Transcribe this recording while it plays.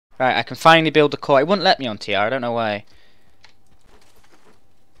Right, I can finally build the core. It wouldn't let me on TR, I don't know why.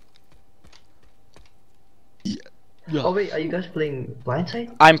 Yeah. Oh wait, are you guys playing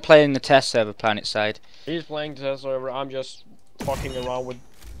planetside? I'm playing the test server planetside. He's playing the test server, I'm just fucking around with...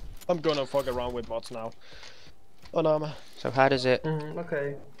 I'm gonna fuck around with mods now. And So how does it...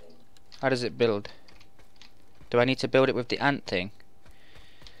 okay. How does it build? Do I need to build it with the ant thing?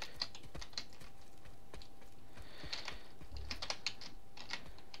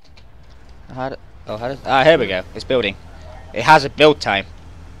 Here we go. It's building. It has a build time.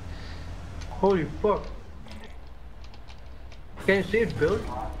 Holy fuck. Can you see it build?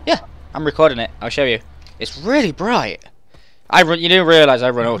 Yeah, I'm recording it. I'll show you. It's really bright. You do realise I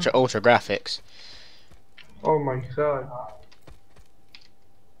run ultra graphics. Oh my god.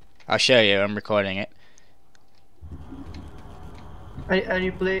 I'll show you. I'm recording it. And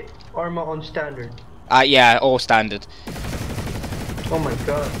you play Arma on standard? Yeah, all standard. Oh my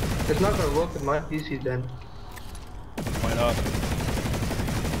god. It's not gonna work with my PC then. why not?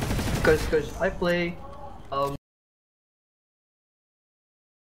 Cause I play